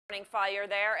Fire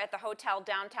there at the hotel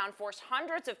downtown forced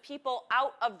hundreds of people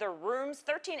out of their rooms.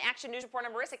 13 Action News reporter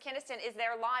Marissa Kinnison is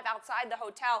there live outside the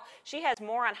hotel. She has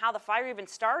more on how the fire even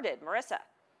started. Marissa.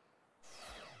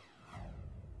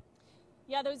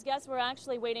 Yeah, those guests were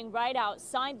actually waiting right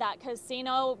outside that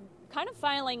casino, kind of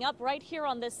filing up right here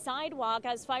on this sidewalk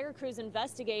as fire crews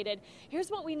investigated. Here's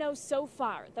what we know so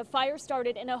far. The fire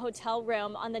started in a hotel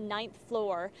room on the 9th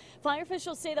floor. Fire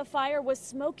officials say the fire was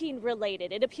smoking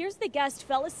related. It appears the guest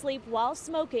fell asleep while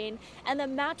smoking and the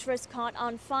mattress caught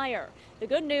on fire. The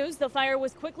good news, the fire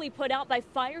was quickly put out by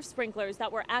fire sprinklers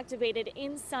that were activated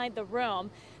inside the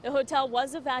room. The hotel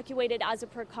was evacuated as a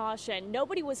precaution.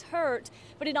 Nobody was hurt,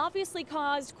 but it obviously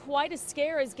caused quite a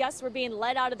scare as guests were being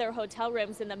let out of their hotel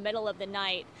rooms in the middle of the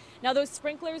night. Now, those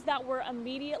sprinklers that were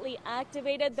immediately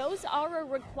activated, those are a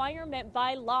requirement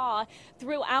by law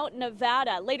throughout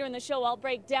Nevada. Later in the show, I'll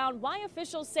break down why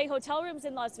officials say hotel rooms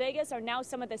in Las Vegas are now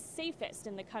some of the safest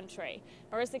in the country.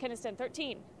 Marissa Kinnison,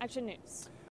 13 Action News.